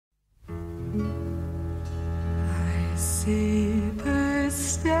see the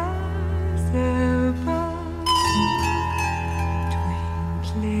stars above,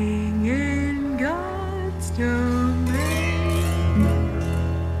 twinkling in God's domain. Oh,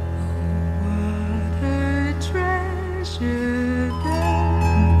 what a treasure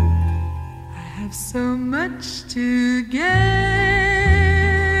there! I have so much to gain.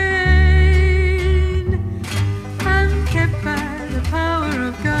 I'm kept by the power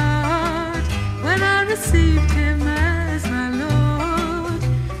of God. When I received Him as my Lord,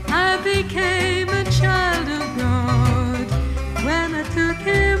 I became a child of God. When I took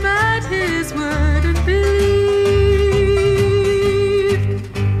Him at His word and believed,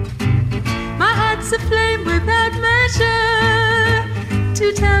 my heart's aflame without measure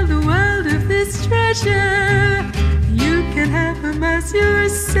to tell the world of this treasure. You can have Him as your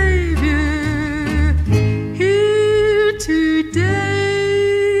Savior here today.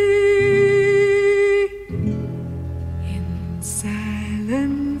 In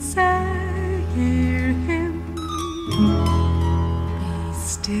silence I hear Him. Be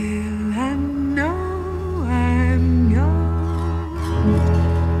still and know I'm yours.